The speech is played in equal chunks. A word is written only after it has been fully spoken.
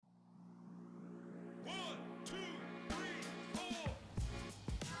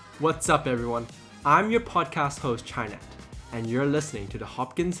What's up, everyone? I'm your podcast host, Chinet, and you're listening to the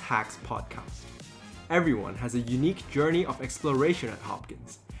Hopkins Hacks podcast. Everyone has a unique journey of exploration at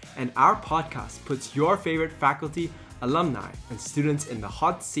Hopkins, and our podcast puts your favorite faculty, alumni, and students in the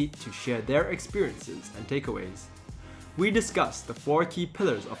hot seat to share their experiences and takeaways. We discuss the 4 key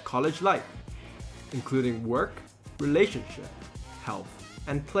pillars of college life, including work, relationship, health,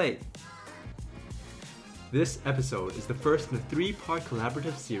 and play. This episode is the first in a 3-part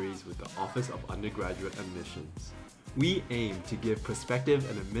collaborative series with the Office of Undergraduate Admissions. We aim to give prospective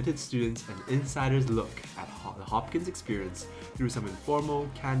and admitted students an insider's look at the Hopkins experience through some informal,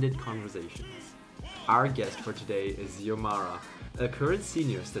 candid conversations. Our guest for today is Xiomara, a current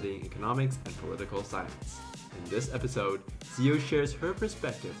senior studying economics and political science. In this episode, Xio shares her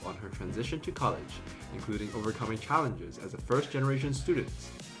perspective on her transition to college, including overcoming challenges as a first-generation student,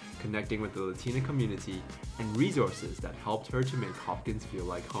 connecting with the Latina community, and resources that helped her to make Hopkins feel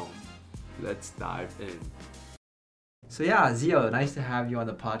like home. Let's dive in. So yeah, Xio, nice to have you on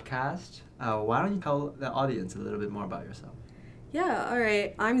the podcast. Why don't you tell the audience a little bit more about yourself? Yeah, all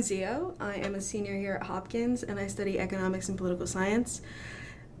right. I'm Xio. I am a senior here at Hopkins, and I study economics and political science.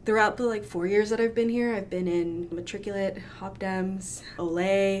 Throughout the 4 years that I've been here, I've been in matriculate, HopDems,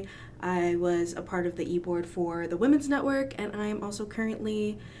 Olay. I was a part of the e-board for the Women's Network, and I'm also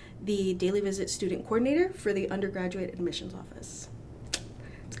currently the daily visit student coordinator for the Undergraduate Admissions Office.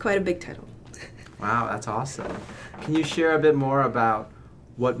 It's quite a big title. Wow, that's awesome. Can you share a bit more about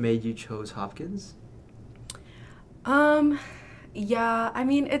what made you choose Hopkins? Yeah, I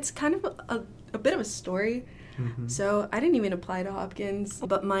mean, it's kind of a bit of a story. Mm-hmm. So I didn't even apply to Hopkins,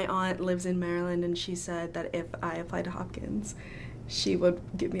 but my aunt lives in Maryland, and she said that if I applied to Hopkins, she would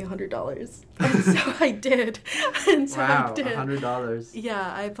give me $100. And so I did. Wow, $100.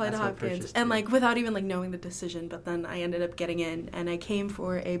 Yeah, I applied to Hopkins. And without even knowing the decision, but then I ended up getting in, and I came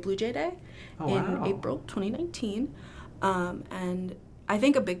for a Blue Jay Day in April 2019. And I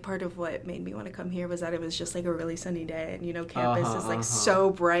think a big part of what made me want to come here was that it was just a really sunny day, and campus is so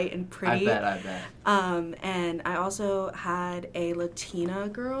bright and pretty. I bet. And I also had a Latina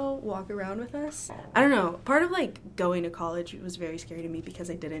girl walk around with us. I don't know, part of going to college was very scary to me because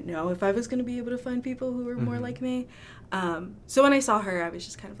I didn't know if I was going to be able to find people who were more like me. So when I saw her, I was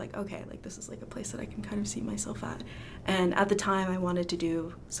just kind of okay, this is a place that I can kind of see myself at. And at the time, I wanted to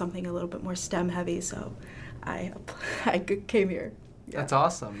do something a little bit more STEM heavy, so I came here. Yeah. That's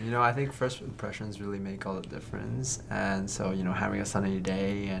awesome. I think first impressions really make all the difference. And so, having a sunny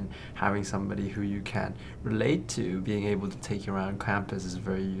day and having somebody who you can relate to, being able to take you around campus is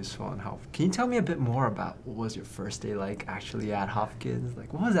very useful and helpful. Can you tell me a bit more about what was your first day like actually at Hopkins?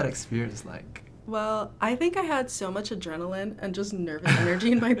 What was that experience like? Well, I think I had so much adrenaline and just nervous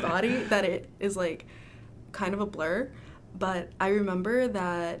energy in my body that it is kind of a blur. But I remember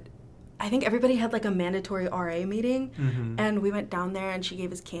that I think everybody had a mandatory RA meeting, and we went down there and she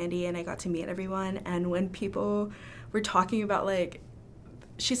gave us candy and I got to meet everyone. And when people were talking about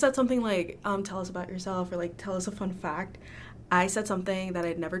she said something tell us about yourself or tell us a fun fact. I said something that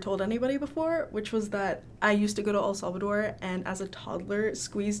I'd never told anybody before, which was that I used to go to El Salvador and as a toddler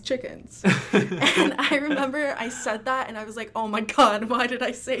squeeze chickens. And I remember I said that and I was oh my God, why did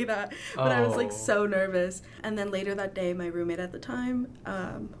I say that? But I was so nervous. And then later that day, my roommate at the time,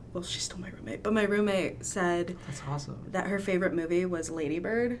 well, she's still my roommate, but my roommate said that's awesome. That her favorite movie was Lady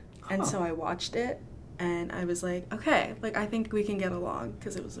Bird. And so I watched it. And I was okay, I think we can get along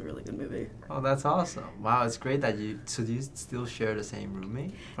because it was a really good movie. Oh, that's awesome. Wow, it's great that you still share the same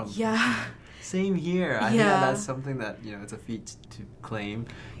roommate? Yeah. Same here. I think that's something that, it's a feat to claim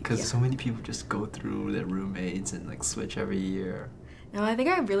because so many people just go through their roommates and switch every year. No, I think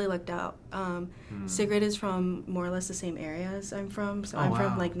I really lucked out. Sigrid is from more or less the same area as I'm from. So I'm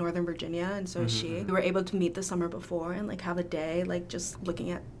from Northern Virginia, and so is she. We were able to meet the summer before and have a day just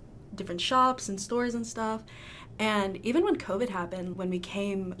looking at different shops and stores and stuff. And even when COVID happened, when we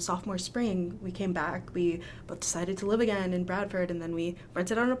came sophomore spring, we came back, we both decided to live again in Bradford, and then we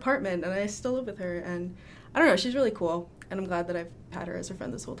rented out an apartment, and I still live with her. And I don't know, she's really cool, and I'm glad that I've had her as a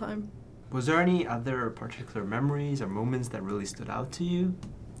friend this whole time. Was there any other particular memories or moments that really stood out to you?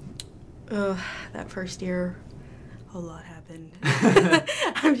 That first year, a lot happened.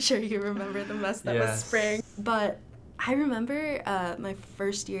 I'm sure you remember the mess that was spring. But I remember my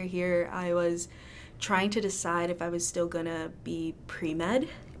first year here, I was trying to decide if I was still gonna be pre-med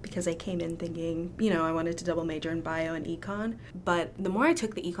because I came in thinking, I wanted to double major in bio and econ. But the more I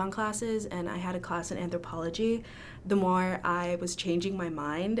took the econ classes and I had a class in anthropology, the more I was changing my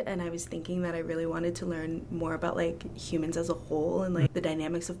mind and I was thinking that I really wanted to learn more about humans as a whole and the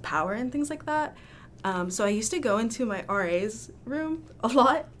dynamics of power and things like that. So I used to go into my RA's room a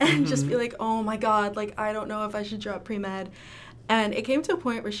lot and just be like, oh my God, like, I don't know if I should drop pre-med. And it came to a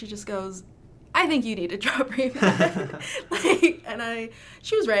point where she just goes, I think you need to drop pre-med.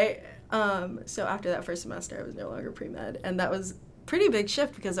 She was right. So after that first semester, I was no longer pre-med. And that was a pretty big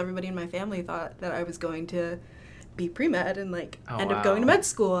shift because everybody in my family thought that I was going to be pre-med and end up going to med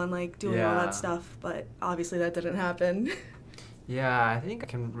school and doing all that stuff. But obviously that didn't happen. Yeah, I think I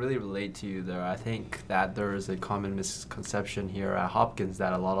can really relate to you there. I think that there is a common misconception here at Hopkins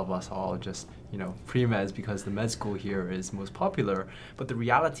that a lot of us all just, pre-meds because the med school here is most popular. But the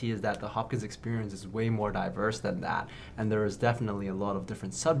reality is that the Hopkins experience is way more diverse than that. And there is definitely a lot of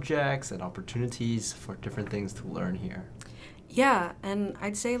different subjects and opportunities for different things to learn here. Yeah, and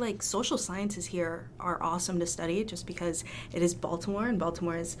I'd say social sciences here are awesome to study just because it is Baltimore, and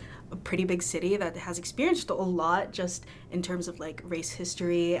Baltimore is a pretty big city that has experienced a lot just in terms of race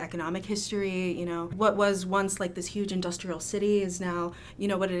history, economic history, what was once this huge industrial city is now,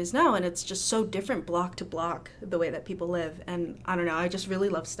 what it is now, and it's just so different block to block the way that people live. And I don't know, I just really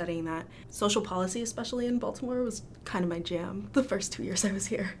love studying that. Social policy, especially in Baltimore, was kind of my jam the first 2 years I was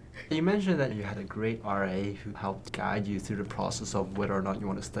here. You mentioned that you had a great RA who helped guide you through the process of whether or not you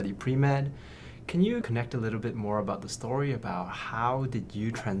want to study pre-med. Can you connect a little bit more about the story about how did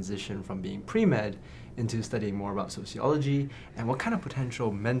you transition from being pre-med into studying more about sociology, and what kind of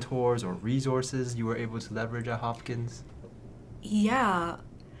potential mentors or resources you were able to leverage at Hopkins? Yeah.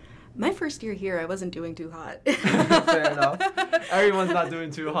 My first year here, I wasn't doing too hot. Fair enough. Everyone's not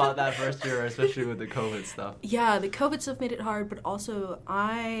doing too hot that first year, especially with the COVID stuff. Yeah, the COVID stuff made it hard, but also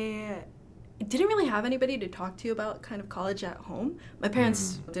I didn't really have anybody to talk to about kind of college at home. My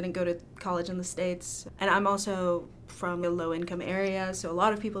parents didn't go to college in the States, and I'm also from a low-income area, so a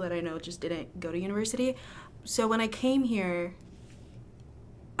lot of people that I know just didn't go to university. So when I came here,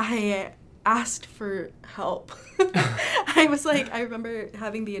 I asked for help. I remember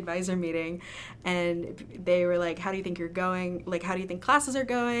having the advisor meeting, and they were like, how do you think you're going? How do you think classes are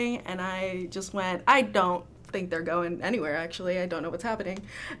going? And I just went, I don't think they're going anywhere, actually. I don't know what's happening.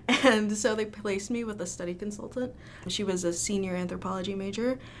 And so they placed me with a study consultant. She was a senior anthropology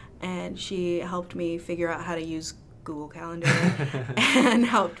major, and she helped me figure out how to use Google Calendar and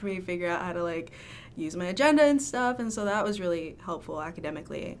helped me figure out how to use my agenda and stuff. And so that was really helpful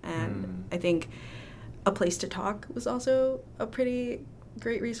academically. And I think a place to talk was also a pretty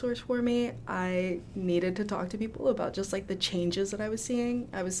great resource for me. I needed to talk to people about just the changes that I was seeing.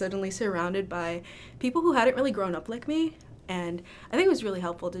 I was suddenly surrounded by people who hadn't really grown up like me, and I think it was really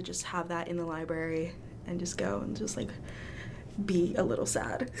helpful to just have that in the library and just go and just be a little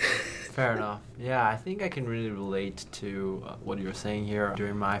sad. Fair enough. Yeah, I think I can really relate to what you're saying here.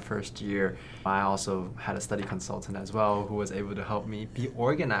 During my first year, I also had a study consultant as well who was able to help me be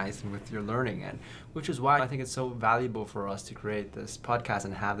organized with your learning, and which is why I think it's so valuable for us to create this podcast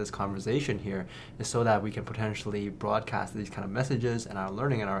and have this conversation here, is so that we can potentially broadcast these kind of messages and our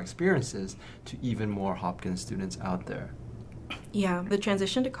learning and our experiences to even more Hopkins students out there. Yeah, the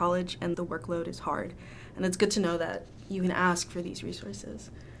transition to college and the workload is hard, and it's good to know that you can ask for these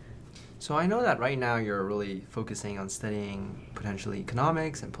resources. So I know that right now you're really focusing on studying potentially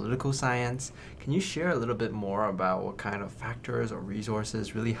economics and political science. Can you share a little bit more about what kind of factors or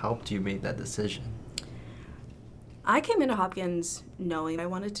resources really helped you make that decision? I came into Hopkins knowing I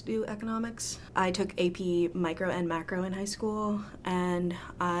wanted to do economics. I took AP Micro and Macro in high school, and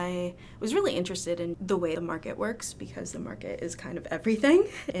I was really interested in the way the market works because the market is kind of everything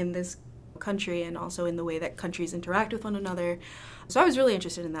in this country and also in the way that countries interact with one another. So I was really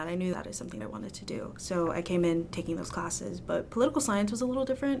interested in that. I knew that is something I wanted to do. So I came in taking those classes, but political science was a little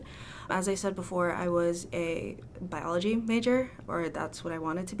different. As I said before, I was a biology major, or that's what I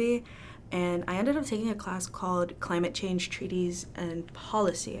wanted to be. And I ended up taking a class called Climate Change Treaties and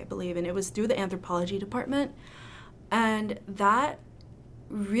Policy, I believe, and it was through the anthropology department. And that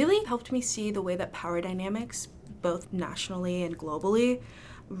really helped me see the way that power dynamics, both nationally and globally,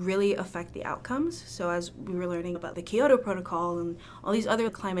 really affect the outcomes. So as we were learning about the Kyoto Protocol and all these other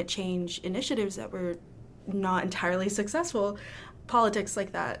climate change initiatives that were not entirely successful, politics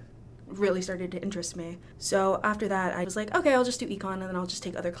like that really started to interest me. So after that, I was like, okay, I'll just do econ, and then I'll just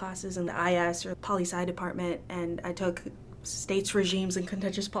take other classes in the IS or poli-sci department, and I took states, regimes, and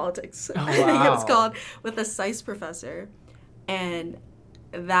contentious politics. Oh, wow. I think it was called, with a SCICE professor. And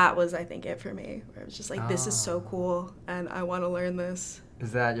that was, I think, it for me. Where it was just like, this is so cool, and I want to learn this.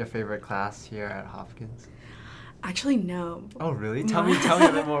 Is that your favorite class here at Hopkins? Actually, no. Oh, really? Tell me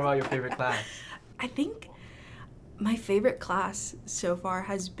a bit more about your favorite class. I think my favorite class so far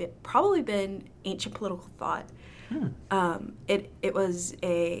has probably been ancient political thought. It was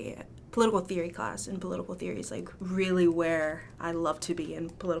a political theory class, and political theory is like really where I love to be in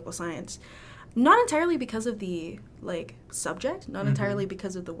political science. Not entirely because of the like subject, not entirely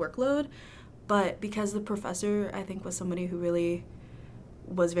because of the workload, but because the professor, I think, was somebody who really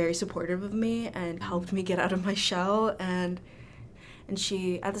was very supportive of me and helped me get out of my shell. And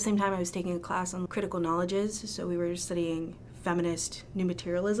she, at the same time, I was taking a class on critical knowledges, so we were studying feminist new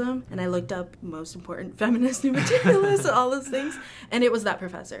materialism, and I looked up most important feminist new materialists, all those things, and it was that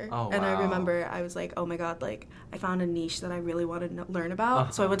professor. Oh, and wow. I remember I was like, oh my god, like I found a niche that I really wanted to learn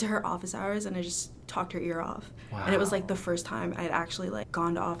about. So I went to her office hours and I just talked her ear off. Wow. And it was like the first time I'd actually like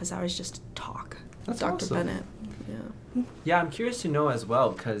gone to office hours just to talk. That's Dr. awesome. Bennett. Yeah. Yeah, I'm curious to know as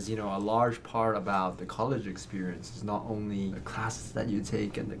well, because, you know, a large part about the college experience is not only the classes that you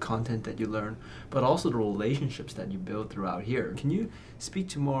take and the content that you learn, but also the relationships that you build throughout here. Can you speak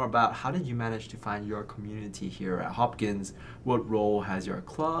to more about how did you manage to find your community here at Hopkins? What role has your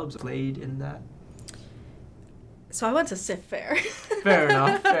clubs played in that? So I went to CIF Fair. Fair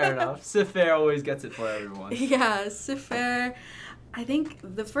enough, fair enough. CIF Fair always gets it for everyone. Yeah, CIF Fair. I think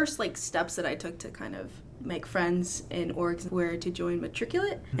the first like steps that I took to kind of make friends in orgs were to join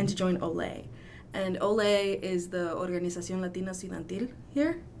Matriculate and to join OLE. And OLE is the Organización Latina Estudiantil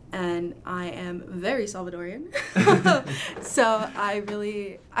here, and I am very Salvadorian. So I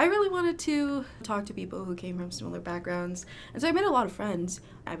really wanted to talk to people who came from similar backgrounds. And so I made a lot of friends.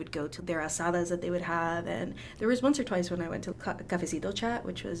 I would go to their asadas that they would have, and there was once or twice when I went to Cafecito Chat,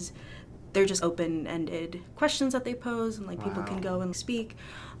 which was they're just open-ended questions that they pose, and like people can go and speak.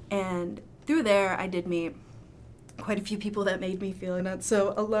 And through there, I did meet quite a few people that made me feel not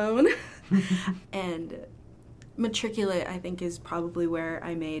so alone. And Matriculate, I think, is probably where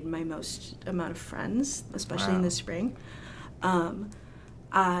I made my most amount of friends, especially in the spring.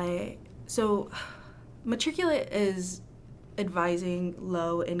 So Matriculate is advising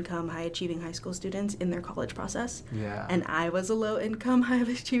low-income, high-achieving high school students in their college process. Yeah. And I was a low-income,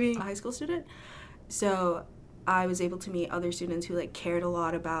 high-achieving high school student. So I was able to meet other students who like cared a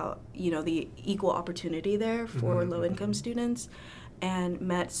lot about, you know, the equal opportunity there for low-income students, and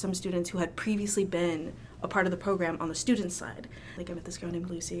met some students who had previously been a part of the program on the student side. Like I met this girl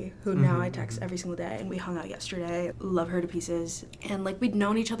named Lucy, who now I text every single day, and we hung out yesterday. Love her to pieces. And like we'd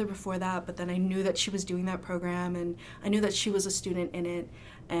known each other before that, but then I knew that she was doing that program, and I knew that she was a student in it,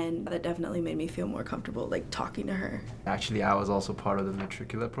 and that definitely made me feel more comfortable like talking to her. Actually, I was also part of the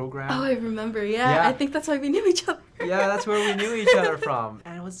Matriculate program. Oh, I remember, yeah. I think that's why we knew each other. Yeah, that's where we knew each other from.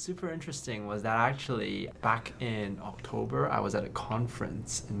 And what's super interesting was that actually back in October, I was at a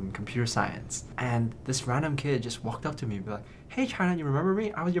conference in computer science, and this random kid just walked up to me and be like, hey China, you remember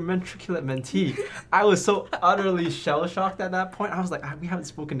me? I was your Matriculate mentee. I was so utterly shell-shocked at that point. I was like, we haven't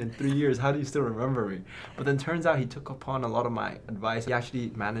spoken in 3 years. How do you still remember me? But then turns out he took upon a lot of my advice. He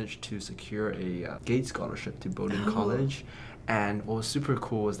actually managed to secure a Gates scholarship to Bowdoin College. And what was super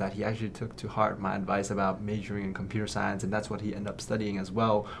cool is that he actually took to heart my advice about majoring in computer science, and that's what he ended up studying as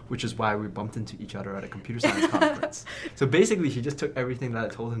well, which is why we bumped into each other at a computer science conference. So basically, he just took everything that I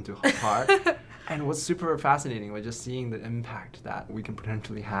told him to heart. And what's super fascinating was just seeing the impact that we can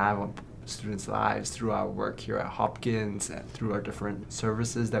potentially have on students' lives through our work here at Hopkins and through our different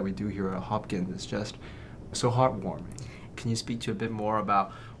services that we do here at Hopkins. It's just so heartwarming. Can you speak to a bit more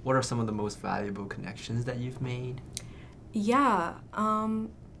about what are some of the most valuable connections that you've made? Yeah,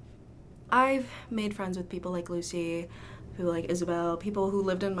 I've made friends with people like Lucy, who like Isabel, people who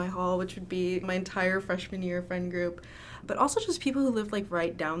lived in my hall, which would be my entire freshman year friend group, but also just people who lived like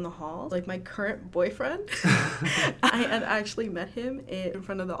right down the hall. Like my current boyfriend, I had actually met him in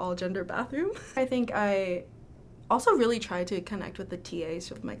front of the all-gender bathroom. I think I also really try to connect with the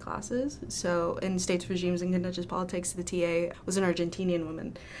TAs of my classes. So in States, Regimes, and Contentious Politics, the TA was an Argentinian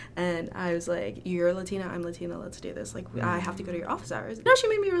woman. And I was like, you're Latina, I'm Latina, let's do this. Like, I have to go to your office hours. No, she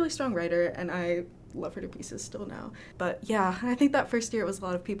made me a really strong writer, and I love her to pieces still now. But yeah, I think that first year it was a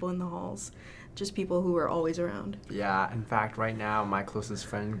lot of people in the halls. Just people who were always around. Yeah, in fact, right now, my closest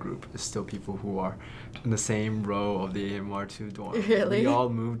friend group is still people who are in the same row of the AMR2 dorm. Really? We all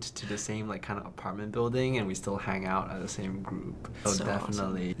moved to the same like kind of apartment building, and we still hang out at the same group. So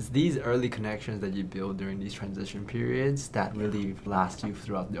definitely. Awesome. It's these early connections that you build during these transition periods that really last you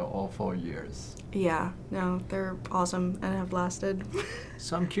throughout all 4 years. Yeah, no, they're awesome and have lasted.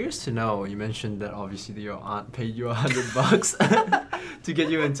 So I'm curious to know, you mentioned that obviously your aunt paid you $100 to get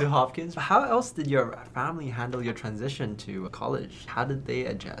you into Hopkins. How else did your family handle your transition to college? How did they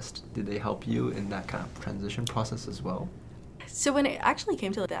adjust? Did they help you in that kind of transition process as well? So when it actually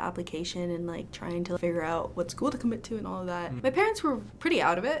came to the application and like trying to figure out what school to commit to and all of that, my parents were pretty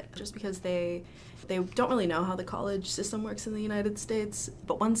out of it just because they don't really know how the college system works in the United States.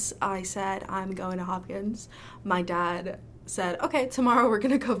 But once I said I'm going to Hopkins, my dad said, okay, tomorrow we're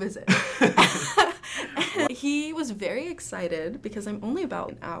gonna go visit. He was very excited because I'm only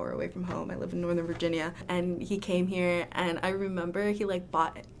about an hour away from home. I live in Northern Virginia, and he came here, and I remember he like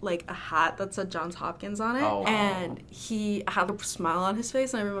bought like a hat that said Johns Hopkins on it. Oh, wow. And he had a smile on his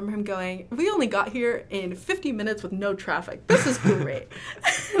face, and I remember him going, we only got here in 50 minutes with no traffic. This is great.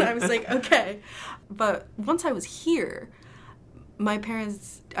 And I was like, okay. But once I was here, my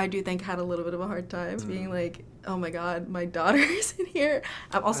parents, I do think, had a little bit of a hard time being like, oh my God, my daughter's in here.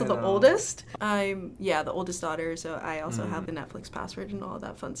 I'm also the oldest. I'm the oldest daughter, so I also have the Netflix password and all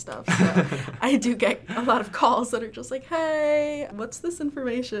that fun stuff. So I do get a lot of calls that are just like, hey, what's this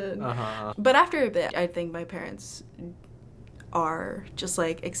information? But after a bit, I think my parents are just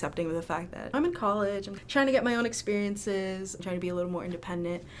like accepting of the fact that I'm in college, I'm trying to get my own experiences, I'm trying to be a little more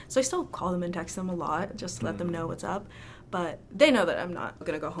independent. So I still call them and text them a lot just to let them know what's up. But they know that I'm not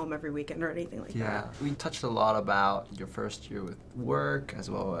going to go home every weekend or anything like that. Yeah, we touched a lot about your first year with work as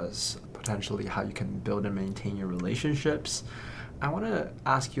well as potentially how you can build and maintain your relationships. I want to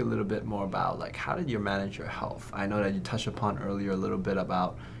ask you a little bit more about like how did you manage your health? I know that you touched upon earlier a little bit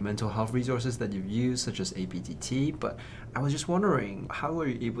about mental health resources that you've used such as APTT, but I was just wondering how were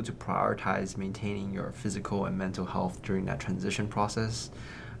you able to prioritize maintaining your physical and mental health during that transition process?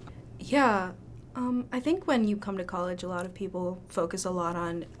 Yeah. I think when you come to college, a lot of people focus a lot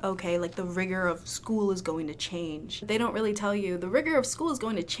on, okay, like the rigor of school is going to change. They don't really tell you the rigor of school is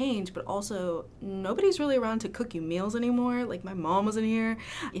going to change, but also nobody's really around to cook you meals anymore. Like my mom wasn't here.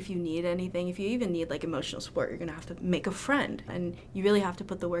 If you need anything, if you even need like emotional support, you're going to have to make a friend, and you really have to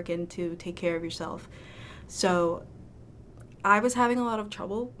put the work in to take care of yourself. So I was having a lot of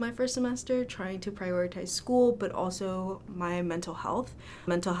trouble my first semester trying to prioritize school, but also my mental health.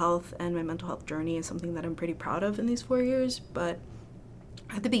 Mental health and my mental health journey is something that I'm pretty proud of in these 4 years, but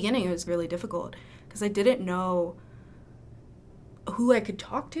at the beginning it was really difficult because I didn't know who I could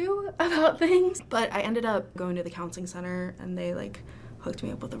talk to about things. But I ended up going to the counseling center, and they like hooked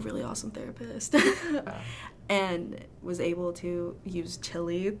me up with a really awesome therapist and was able to use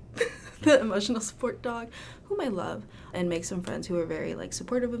Chili, the emotional support dog, whom I love, and make some friends who were very like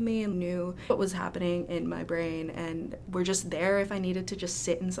supportive of me and knew what was happening in my brain and were just there if I needed to just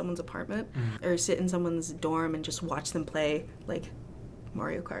sit in someone's apartment or sit in someone's dorm and just watch them play like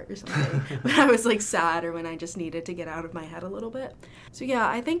Mario Kart or something when I was like sad or when I just needed to get out of my head a little bit. So yeah,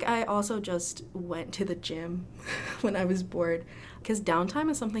 I think I also just went to the gym when I was bored, because downtime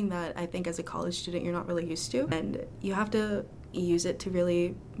is something that I think as a college student you're not really used to, and you have to use it to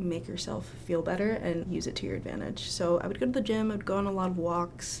really make yourself feel better and use it to your advantage. So I would go to the gym, I would go on a lot of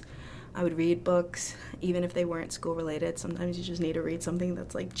walks, I would read books, even if they weren't school related. Sometimes you just need to read something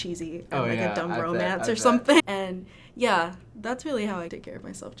that's like cheesy and a dumb romance or something. And yeah, that's really how I take care of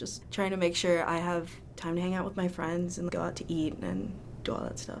myself. Just trying to make sure I have time to hang out with my friends and go out to eat and do all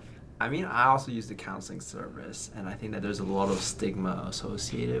that stuff. I mean, I also use the counseling service, and I think that there's a lot of stigma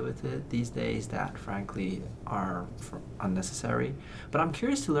associated with it these days that frankly are unnecessary. But I'm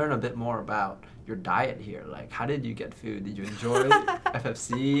curious to learn a bit more about your diet here. Like, how did you get food? Did you enjoy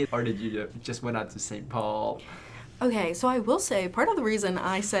FFC, or did you just went out to St. Paul? Okay, so I will say part of the reason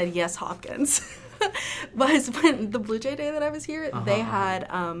I said yes Hopkins was when the Blue Jay Day that I was here, they had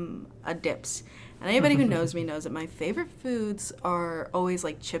a dips. And anybody who knows me knows that my favorite foods are always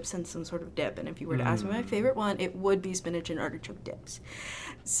like chips and some sort of dip. And if you were to ask me my favorite one, it would be spinach and artichoke dips.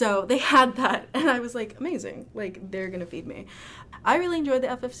 So they had that, and I was like, amazing. Like, they're going to feed me. I really enjoyed the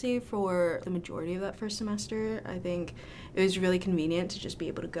FFC for the majority of that first semester. I think it was really convenient to just be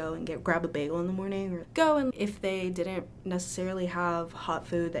able to go and grab a bagel in the morning, or go, and if they didn't necessarily have hot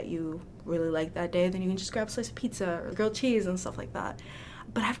food that you really liked that day, then you can just grab a slice of pizza or grilled cheese and stuff like that.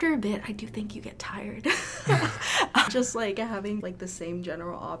 But after a bit, I do think you get tired. Just like having like the same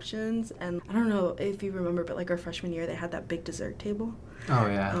general options. And I don't know if you remember, but like our freshman year, they had that big dessert table. Oh,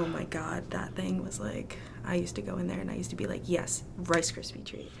 yeah. Oh my God, that thing was like, I used to go in there and I used to be like, yes, Rice Krispie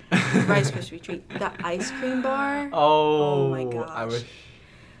treat. Rice Krispie treat. The ice cream bar. Oh my gosh. I wish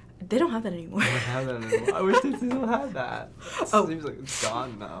they don't have that anymore. I wish they still had that. It seems like it's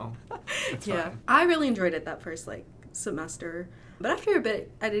gone now. It's fine. I really enjoyed it that first like semester. But after a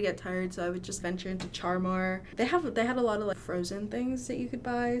bit, I did get tired, so I would just venture into Charmar. They had a lot of like frozen things that you could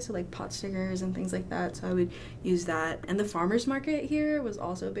buy, so like pot stickers and things like that. So I would use that. And the farmers market here was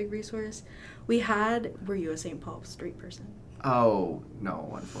also a big resource. Were you a St. Paul Street person? Oh,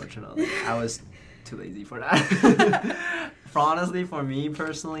 no, unfortunately. I was too lazy for that. Honestly, for me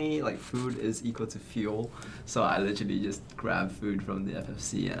personally, like food is equal to fuel. So I literally just grab food from the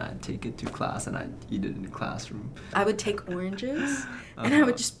FFC and I take it to class and I eat it in the classroom. I would take oranges and I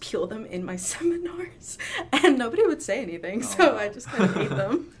would just peel them in my seminars and nobody would say anything, so I just kind of ate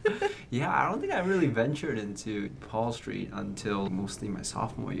them. Yeah, I don't think I really ventured into Paul Street until mostly my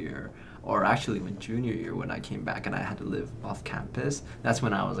sophomore year, or actually my junior year when I came back and I had to live off campus. That's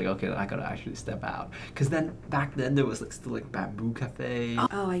when I was like, okay, I gotta actually step out. Because then, back then, there was like still like Bamboo Cafe.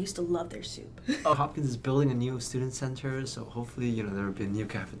 Oh, I used to love their soup. Hopkins is building a new student center, so hopefully, you know, there will be new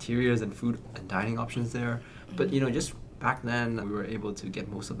cafeterias and food and dining options there. But, you know, just back then, we were able to get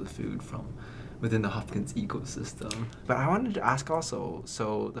most of the food from within the Hopkins ecosystem. But I wanted to ask also,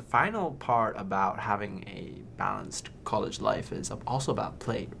 so the final part about having a balanced college life is also about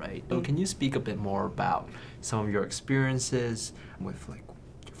play, right? So can you speak a bit more about some of your experiences with like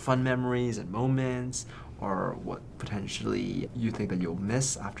fun memories and moments, or what potentially you think that you'll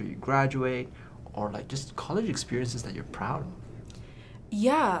miss after you graduate, or like just college experiences that you're proud of?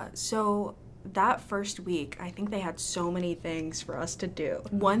 Yeah, so that first week, I think they had so many things for us to do.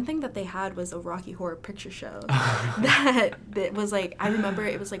 One thing that they had was a Rocky Horror Picture Show. that was like, I remember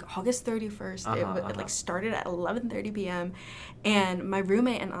it was like August 31st. It like started at 11:30 p.m. And my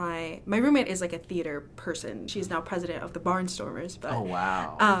roommate is like a theater person. She's now president of the Barnstormers. But, oh,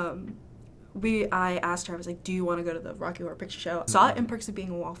 wow. I asked her, I was like, do you want to go to the Rocky Horror Picture Show? Saw it in Perks of Being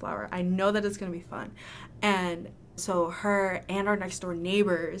a Wallflower. I know that it's going to be fun. And so her and our next door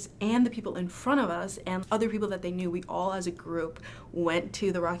neighbors and the people in front of us and other people that they knew, we all as a group went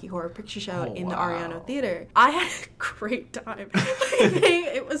to the Rocky Horror Picture Show in the Ariano Theater. I had a great time.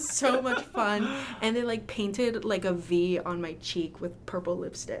 It was so much fun. And they like painted like a V on my cheek with purple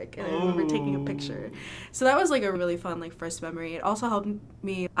lipstick. And I remember taking a picture. So that was like a really fun like first memory. It also helped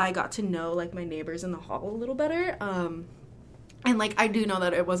me. I got to know like my neighbors in the hall a little better. And, like, I do know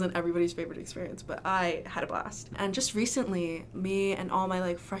that it wasn't everybody's favorite experience, but I had a blast. And just recently, me and all my,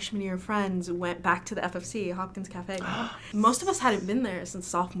 like, freshman year friends went back to the FFC, Hopkins Cafe. Most of us hadn't been there since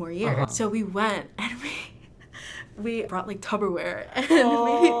sophomore year. So we went, and we brought, like, Tupperware, and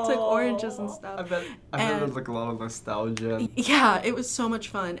we took oranges and stuff. I bet there was, like, a lot of nostalgia. Yeah, it was so much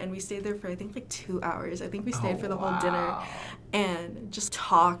fun. And we stayed there for, I think, like, 2 hours. I think we stayed for the whole dinner. And just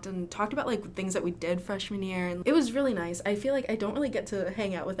talked about like things that we did freshman year, and it was really nice. I feel like I don't really get to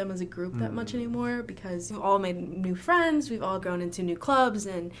hang out with them as a group that much anymore because we've all made new friends, we've all grown into new clubs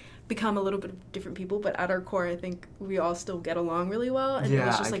and become a little bit of different people, but at our core I think we all still get along really well, and it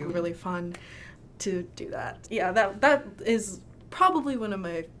was just like really fun to do that. Yeah, that is probably one of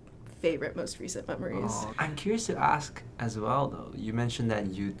my favorite most recent memories. I'm curious to ask as well though, you mentioned that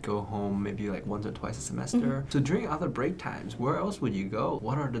you'd go home maybe like once or twice a semester. So during other break times, where else would you go?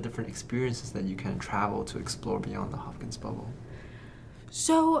 What are the different experiences that you can travel to explore beyond the Hopkins bubble?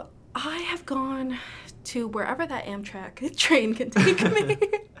 So I have gone to wherever that Amtrak train can take me.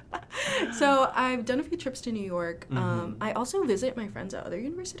 So I've done a few trips to New York. I also visit my friends at other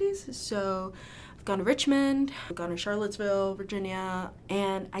universities. So I've gone to Richmond, I've gone to Charlottesville, Virginia,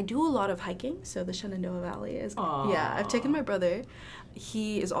 and I do a lot of hiking. So the Shenandoah Valley is, yeah, I've taken my brother.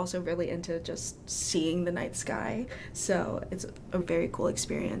 He is also really into just seeing the night sky. So it's a very cool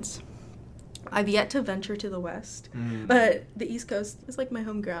experience. I've yet to venture to the West, but the East Coast is like my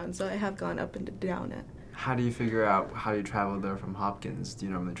home ground, so I have gone up and down it. How do you figure out how you travel there from Hopkins? Do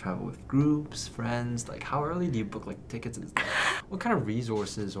you normally travel with groups, friends? Like, how early do you book, like, tickets and stuff? What kind of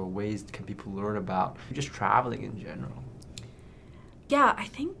resources or ways can people learn about just traveling in general? Yeah, I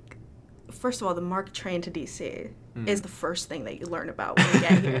think, first of all, the MARC train to D.C. is the first thing that you learn about when you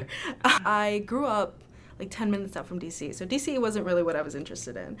get here. I grew up like 10 minutes out from DC. So DC wasn't really what I was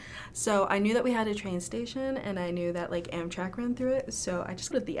interested in. So I knew that we had a train station and I knew that like Amtrak ran through it. So I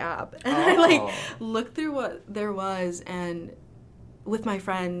just looked at the app and I like looked through what there was, and with my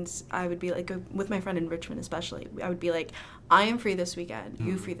friends, I would be like, with my friend in Richmond especially, I would be like, I am free this weekend,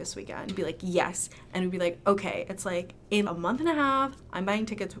 you free this weekend? And be like, yes. And we'd be like, okay, it's like in a month and a half, I'm buying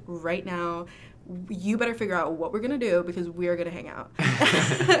tickets right now. You better figure out what we're going to do because we're going to hang out.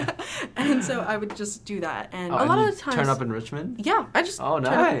 And so I would just do that. And a lot of the times... Turn up in Richmond? Yeah, I just turn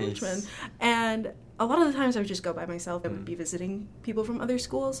up in Richmond. And a lot of the times I would just go by myself. I would be visiting people from other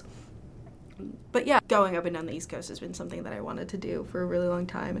schools. But yeah, going up and down the East Coast has been something that I wanted to do for a really long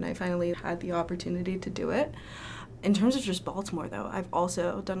time, and I finally had the opportunity to do it. In terms of just Baltimore, though, I've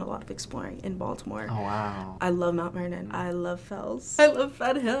also done a lot of exploring in Baltimore. Oh, wow. I love Mount Vernon. I love Fells. I love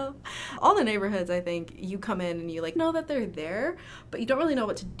Fed Hill. All the neighborhoods, I think, you come in and you, like, know that they're there, but you don't really know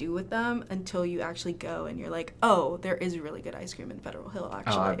what to do with them until you actually go and you're like, oh, there is really good ice cream in Federal Hill,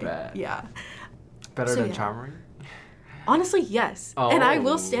 actually. Oh, I bet. Yeah. Better So, than yeah. Charming? Honestly, yes. And I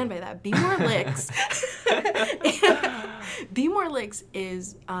will Oh. stand by that. Be More Licks. Be More Licks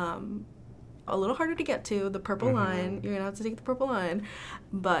is a little harder to get to. The purple line. You're going to have to take the purple line.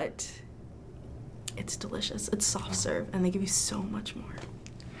 But it's delicious. It's soft serve. And they give you so much more.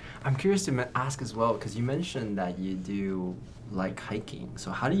 I'm curious to ask as well, because you mentioned that you do like hiking. So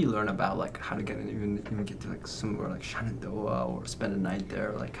how do you learn about like how to even get to like somewhere like Shenandoah or spend a night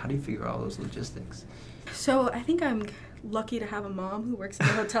there? Like how do you figure out all those logistics? So I think I'm lucky to have a mom who works in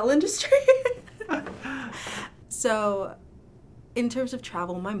the hotel industry. So in terms of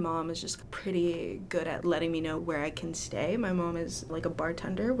travel, my mom is just pretty good at letting me know where I can stay. My mom is like a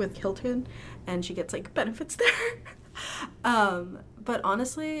bartender with Hilton, and she gets like benefits there. But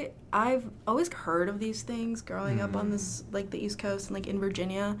honestly, I've always heard of these things growing up on this, like the East Coast and like in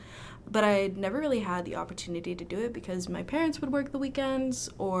Virginia, but I'd never really had the opportunity to do it because my parents would work the weekends,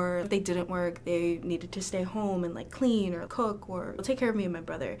 or if they didn't work, they needed to stay home and like clean or cook or take care of me and my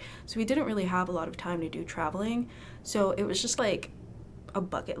brother. So we didn't really have a lot of time to do traveling. So it was just like a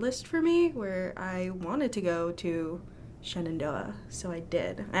bucket list for me where I wanted to go to Shenandoah, so I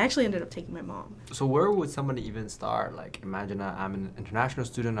did. I actually ended up taking my mom. So where would somebody even start? Like, imagine I'm an international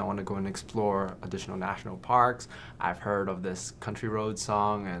student. I want to go and explore additional national parks. I've heard of this Country Road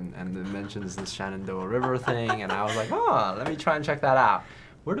song, and it mentions this Shenandoah River thing, and I was like, oh, let me try and check that out.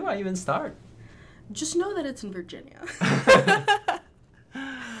 Where do I even start? Just know that it's in Virginia.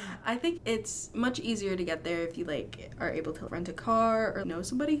 I think it's much easier to get there if you like are able to rent a car or know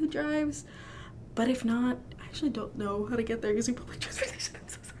somebody who drives. But if not, I actually don't know how to get there using public transportation. I'm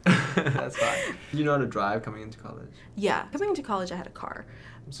so sorry. That's fine. You know how to drive coming into college? Yeah, coming into college, I had a car.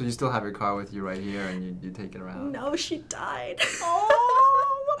 So you still have your car with you right here, and you take it around? No, she died.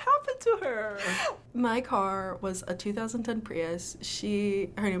 Oh, what happened to her? My car was a 2010 Prius.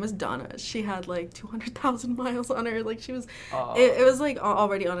 Her name was Donna. She had like 200,000 miles on her. Like she was, it was like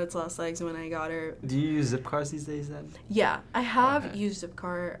already on its last legs when I got her. Do you use Zipcars these days then? Yeah, I have used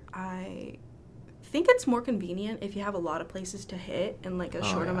Zipcar. I think it's more convenient if you have a lot of places to hit in like a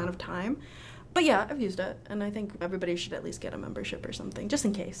short amount of time. But yeah, I've used it, and I think everybody should at least get a membership or something, just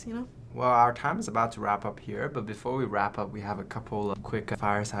in case, you know? Well, our time is about to wrap up here, but before we wrap up, we have a couple of quick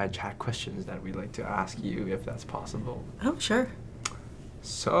fireside chat questions that we'd like to ask you, if that's possible. Oh, sure.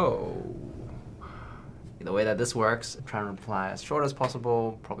 So, the way that this works, try and reply as short as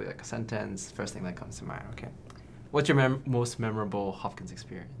possible, probably like a sentence, first thing that comes to mind, okay? What's your most memorable Hopkins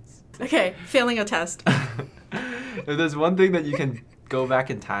experience? Okay, failing a test. If there's one thing that you can go back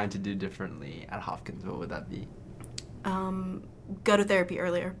in time to do differently at Hopkins, what would that be? Go to therapy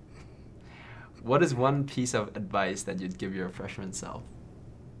earlier. What is one piece of advice that you'd give your freshman self?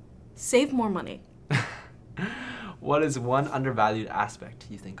 Save more money. What is one undervalued aspect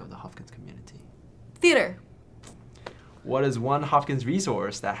you think of the Hopkins community? Theater. What is one Hopkins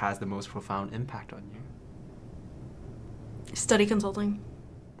resource that has the most profound impact on you? Study consulting.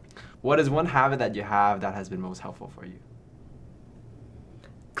 What is one habit that you have that has been most helpful for you?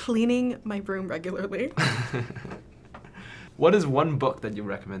 Cleaning my room regularly. What is one book that you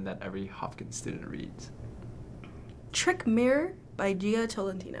recommend that every Hopkins student reads? Trick Mirror by Gia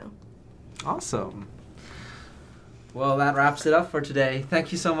Tolentino. Awesome. Well, that wraps it up for today.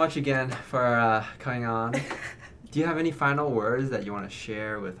 Thank you so much again for coming on. Do you have any final words that you want to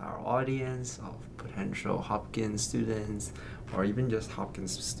share with our audience of potential Hopkins students, or even just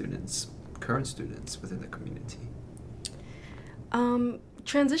Hopkins students, current students within the community?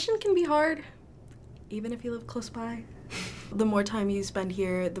 Transition can be hard, even if you live close by. The more time you spend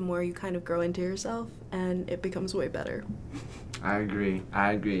here, the more you kind of grow into yourself, and it becomes way better. I agree.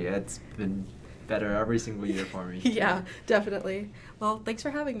 It's been better every single year for me. Yeah, definitely. Well, thanks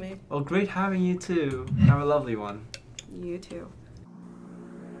for having me. Well, great having you too. Have a lovely one. You too.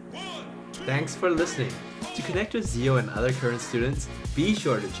 Thanks for listening. To connect with Zio and other current students, be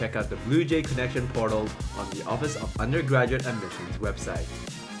sure to check out the Blue Jay Connection portal on the Office of Undergraduate Admissions website.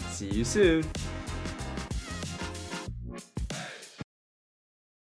 See you soon!